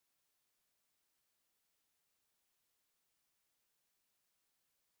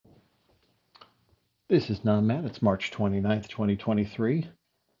This is Nomad. It's March 29th, 2023.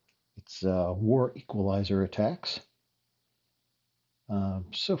 It's War Equalizer attacks.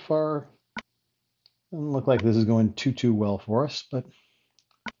 So far, doesn't look like this is going too well for us, but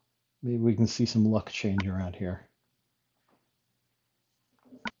maybe we can see some luck change around here.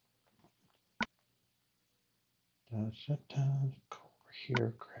 Go over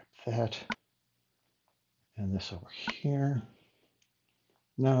here, grab that, and this over here.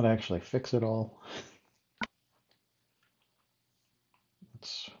 Now to actually fix it all.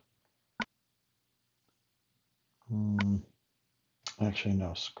 Let's actually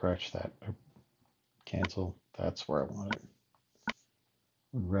no, scratch that. Cancel. That's where I want it.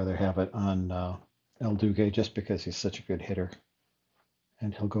 Would rather have it on El Duque just because he's such a good hitter,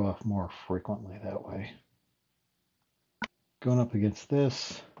 and he'll go off more frequently that way. Going up against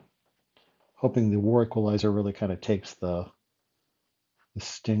this, hoping the War Equalizer really kind of takes the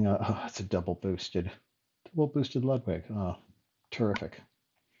sting. Oh, it's a double boosted Ludwig. Oh, terrific.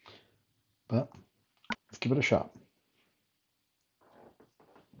 But let's give it a shot.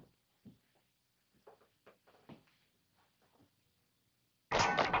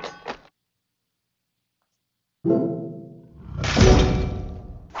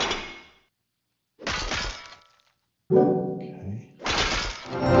 Okay.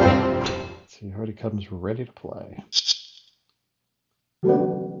 Let's see, here he comes ready to play.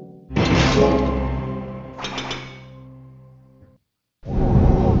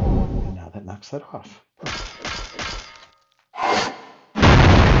 And now that knocks that off.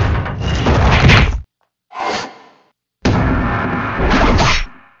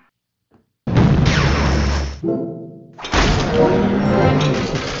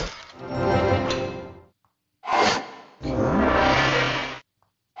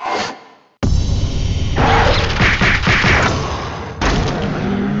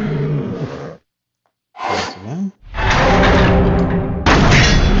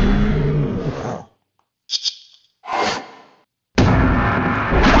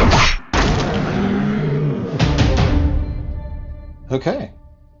 Okay.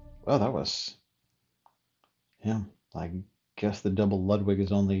 Well, that was, yeah, I guess the double Ludwig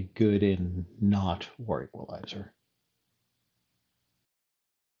is only good in not War Equalizer.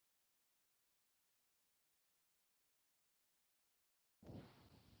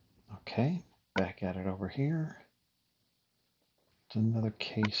 Okay, back at it over here. It's another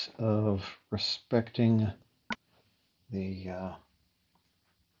case of respecting the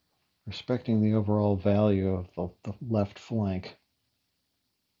overall value of the left flank.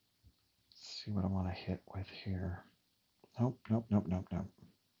 Let's see what I want to hit with here. Nope.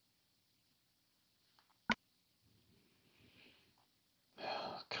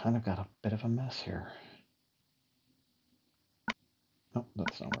 Kind of got a bit of a mess here. Nope,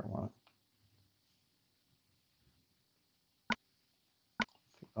 that's not where I want it.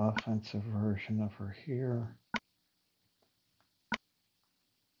 The offensive version over here.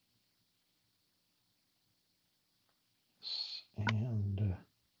 And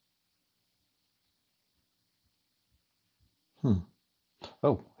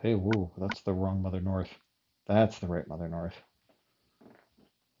oh, hey, whoa, that's the wrong Mother North. That's the right Mother North.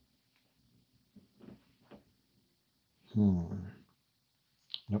 Nope.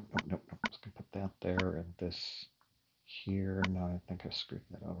 Let's put that there and this here. No, I think I screwed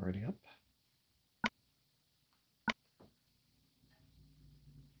that already up.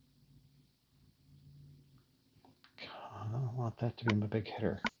 I don't want that to be my big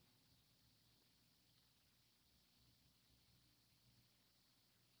hitter.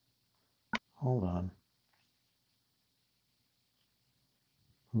 Hold on.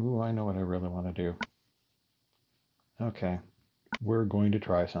 Ooh, I know what I really want to do. Okay, we're going to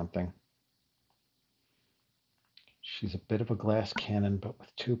try something. She's a bit of a glass cannon, but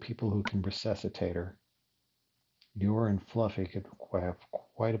with two people who can resuscitate her. Yor and Fluffy could have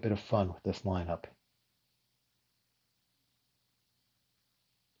quite a bit of fun with this lineup.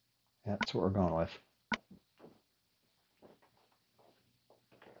 That's what we're going with.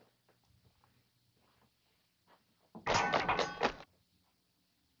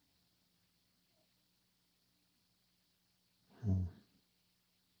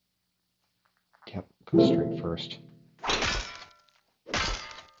 Yep, go straight first.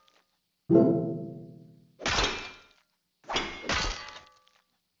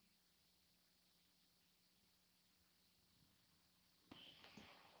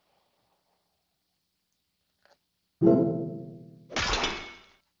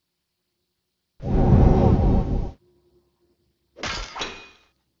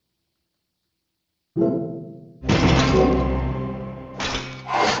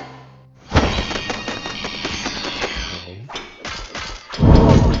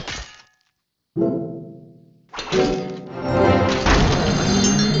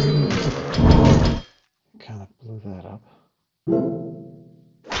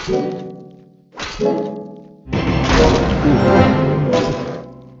 My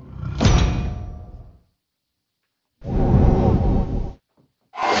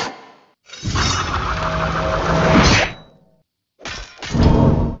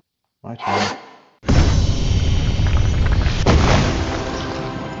turn.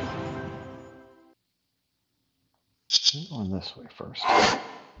 I'm going this way first.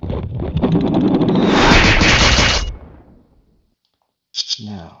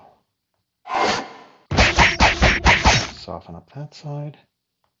 Now, soften up that side.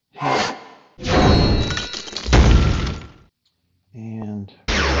 Hit. And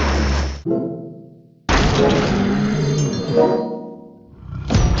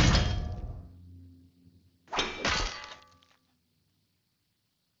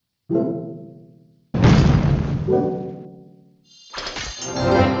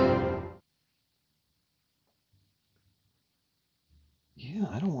yeah,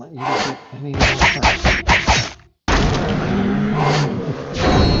 I don't want you to get any more hurt.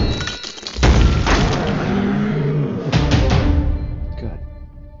 Good.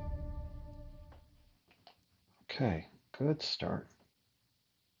 Okay, good start.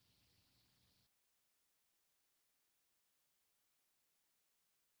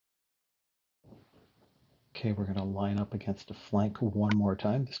 Okay, we're going to line up against a flank one more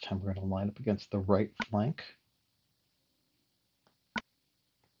time. This time we're going to line up against the right flank.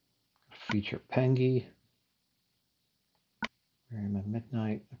 Feature Pengi. Merriman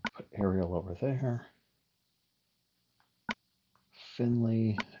Midnight. Put Ariel over there.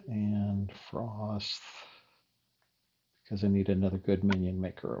 Finley and Frost. Because I need another good minion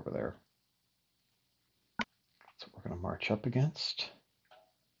maker over there. That's what we're going to march up against.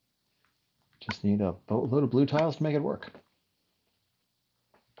 Just need a boatload of blue tiles to make it work.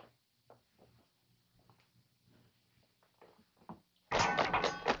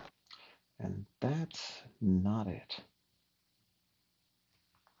 And that's not it.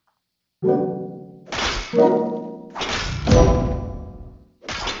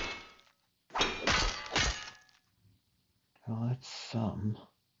 Well, that's some.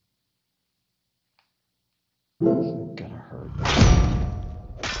 This is gonna hurt.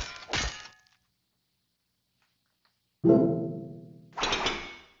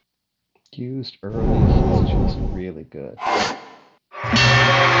 Used early, he's just really good.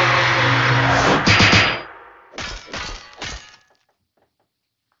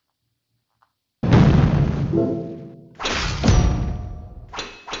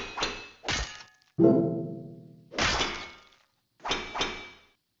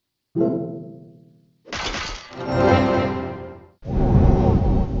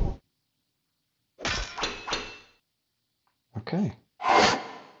 Okay.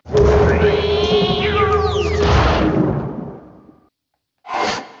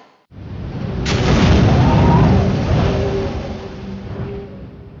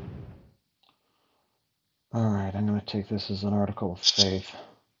 All right, I'm going to take this as an article of faith.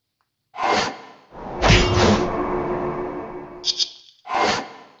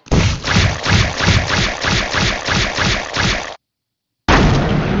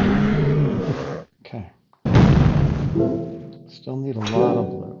 Okay. Still need a lot of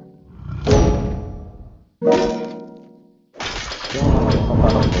blue. Still need a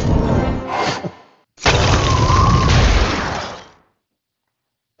lot of blue.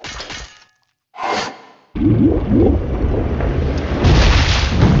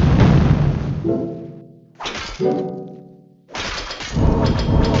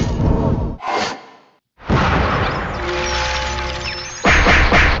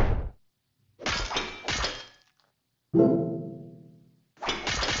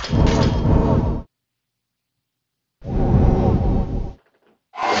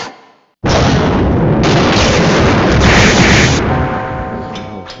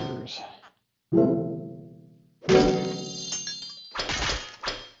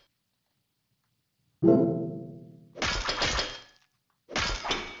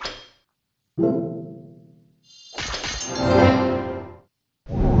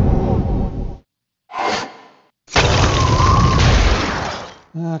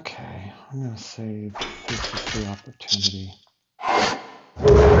 Okay, I'm going to save. This is the opportunity. I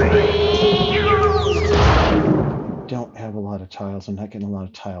don't have a lot of tiles. I'm not getting a lot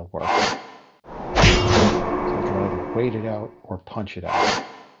of tile work. So I'd rather wait it out or punch it out.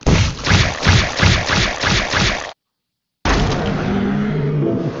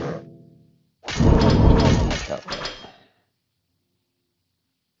 Punch out right.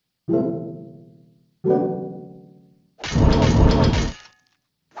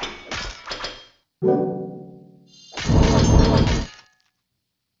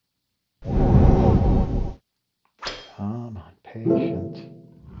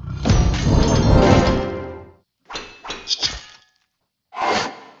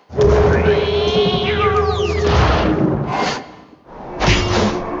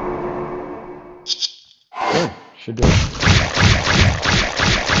 should do it.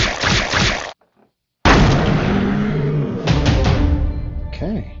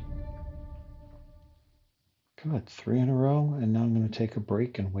 Okay. Good. 3 in a row, and now I'm going to take a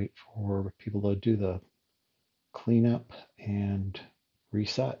break and wait for people to do the cleanup and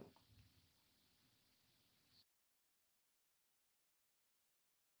reset.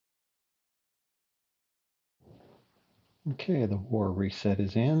 Okay, the war reset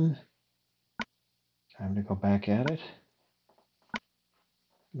is in. Time to go back at it.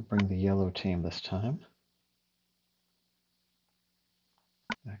 I'm going to bring the yellow team this time.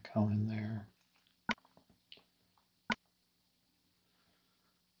 That go in there.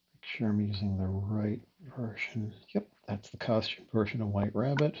 Make sure I'm using the right version. Yep, that's the costume version of White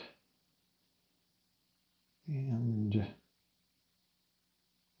Rabbit. And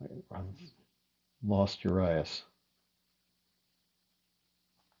wait, lost Urias.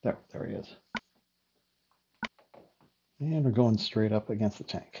 There he is. And we're going straight up against the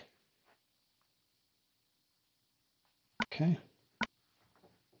tank. Okay.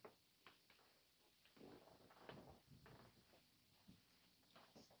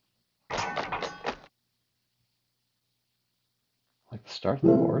 Like the start of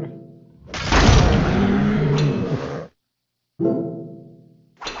the board.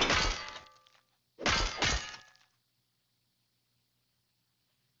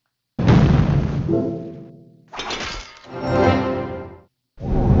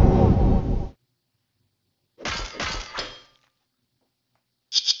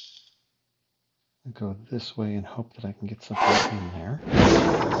 I'll go this way and hope that I can get something in there.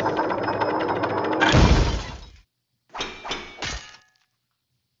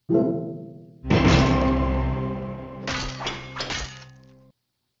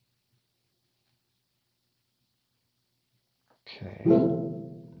 Okay.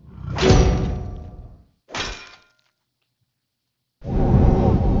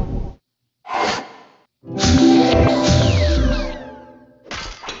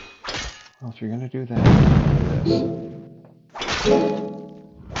 Well, if you're going to do that, do this.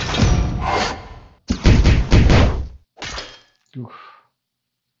 Oof.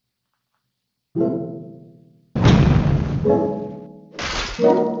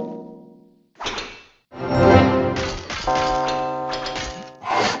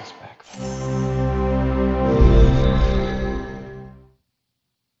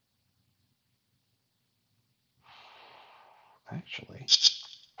 Actually.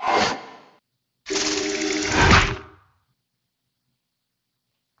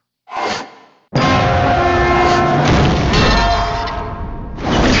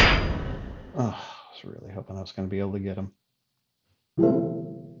 Oh, I was really hoping I was going to be able to get him.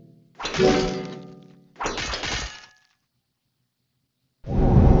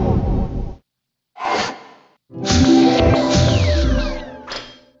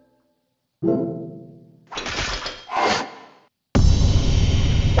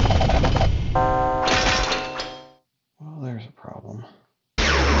 Well, there's a problem.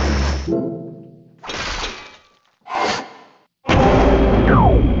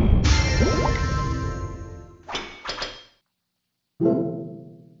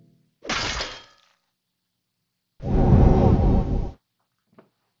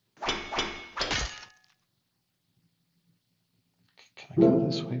 Can I go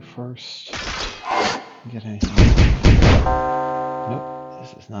this way first? Get anything? Nope,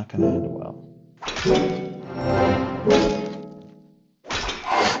 this is not going to end well. Yeah,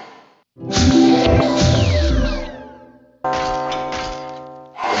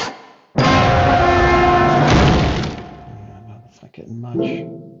 no, that's not getting much.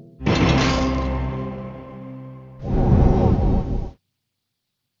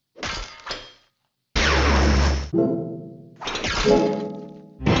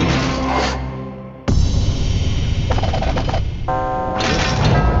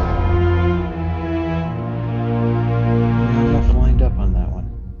 Enough lined up on that one.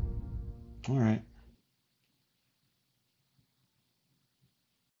 All right.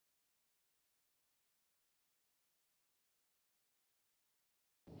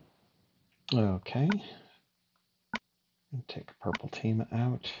 Okay. Take a purple team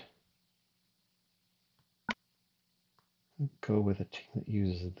out. Go with a team that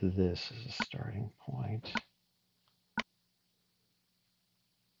uses this as a starting point.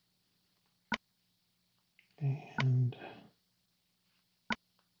 And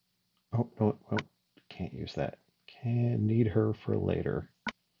oh, can't use that. Can need her for later.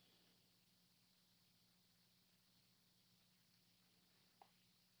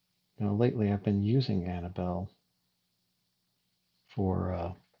 Now, lately I've been using Annabelle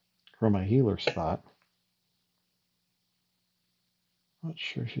for my healer spot. Not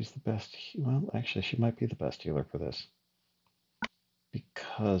sure she's the best. Well, actually, she might be the best healer for this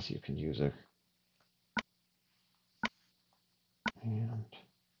because you can use her. And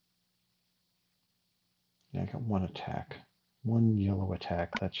yeah, I got one attack, one yellow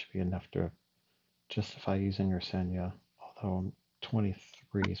attack. That should be enough to justify using her Senya. Although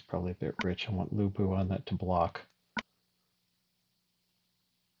 23 is probably a bit rich. I want Lubu on that to block.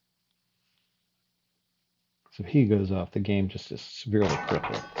 So if he goes off, the game just is severely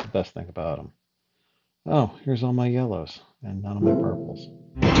crippled. It's the best thing about him. Oh, here's all my yellows and none of my purples.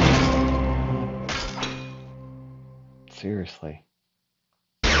 Seriously.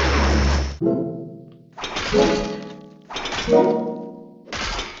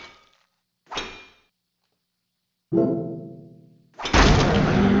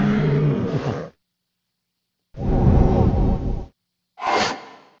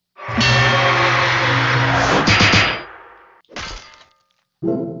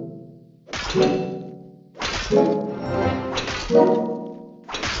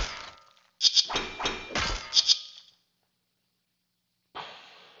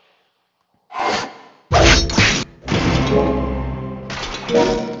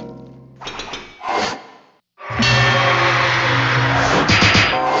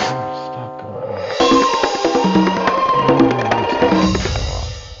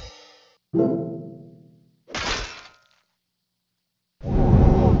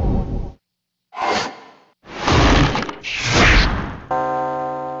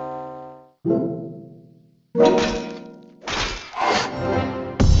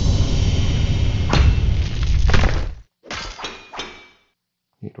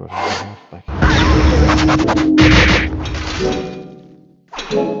 Need what I have back here.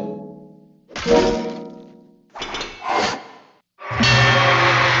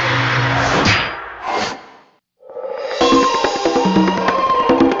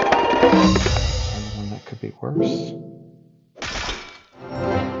 One that could be worse.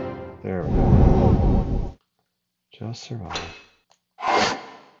 There we go. Just survive.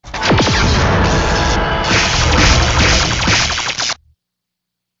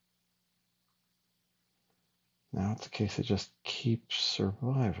 Now it's a case of just keep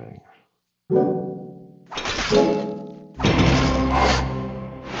surviving.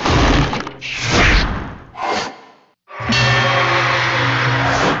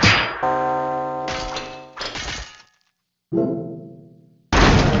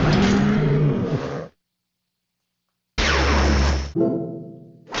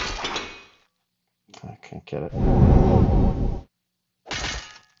 I can't get it.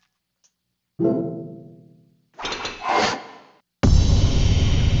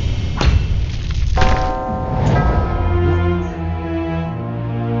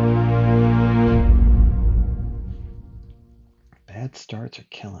 Bad starts are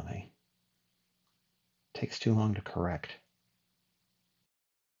killing me. Takes too long to correct.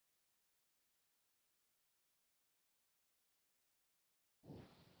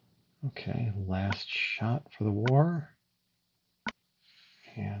 Okay, last shot for the war.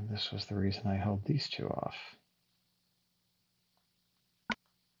 And this was the reason I held these two off.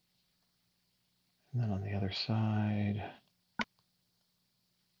 And then on the other side.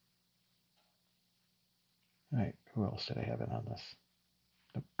 All right, who else did I have in on this?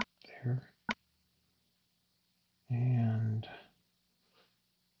 Up there. And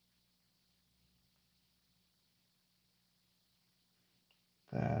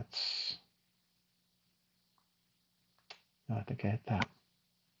that's, no, I think I hit that.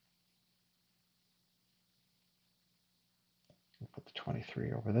 I'll put the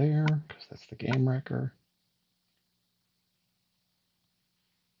 23 over there because that's the game wrecker.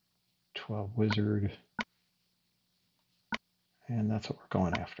 12 wizard. And that's what we're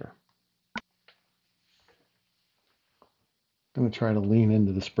going after. I'm going to try to lean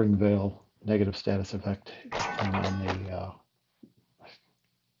into the Spring Veil negative status effect and on the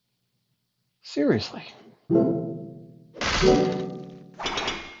seriously.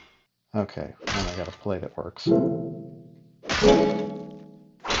 Okay, and I got a play that works.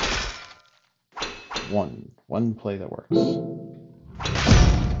 One play that works.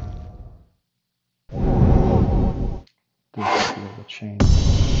 This is the change.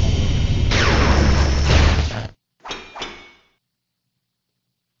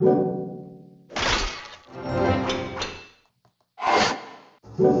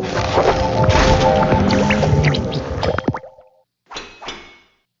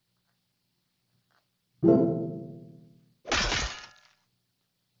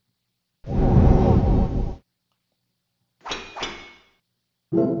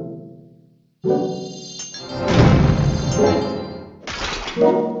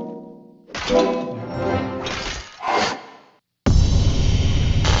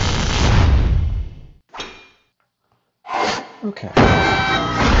 Okay.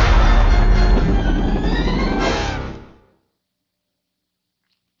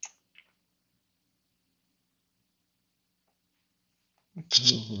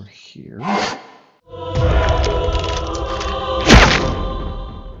 Over here.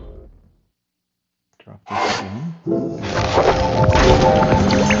 Drop this again.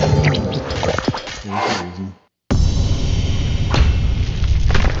 There's a reason.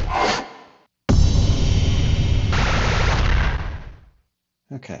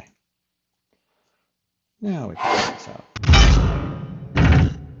 Okay. Now we can check this out.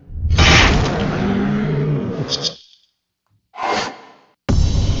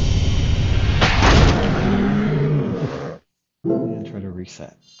 And try to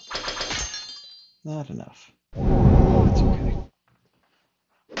reset. Not enough. That's okay.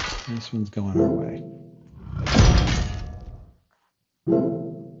 This one's going our way.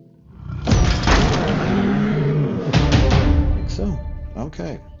 Like so.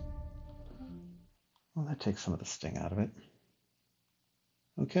 Okay. Well, that takes some of the sting out of it.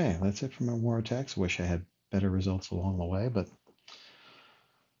 Okay, that's it for my war attacks. Wish I had better results along the way, but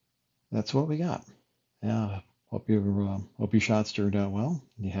that's what we got. Yeah, hope your shots turned out well.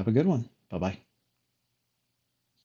 You have a good one. Bye-bye.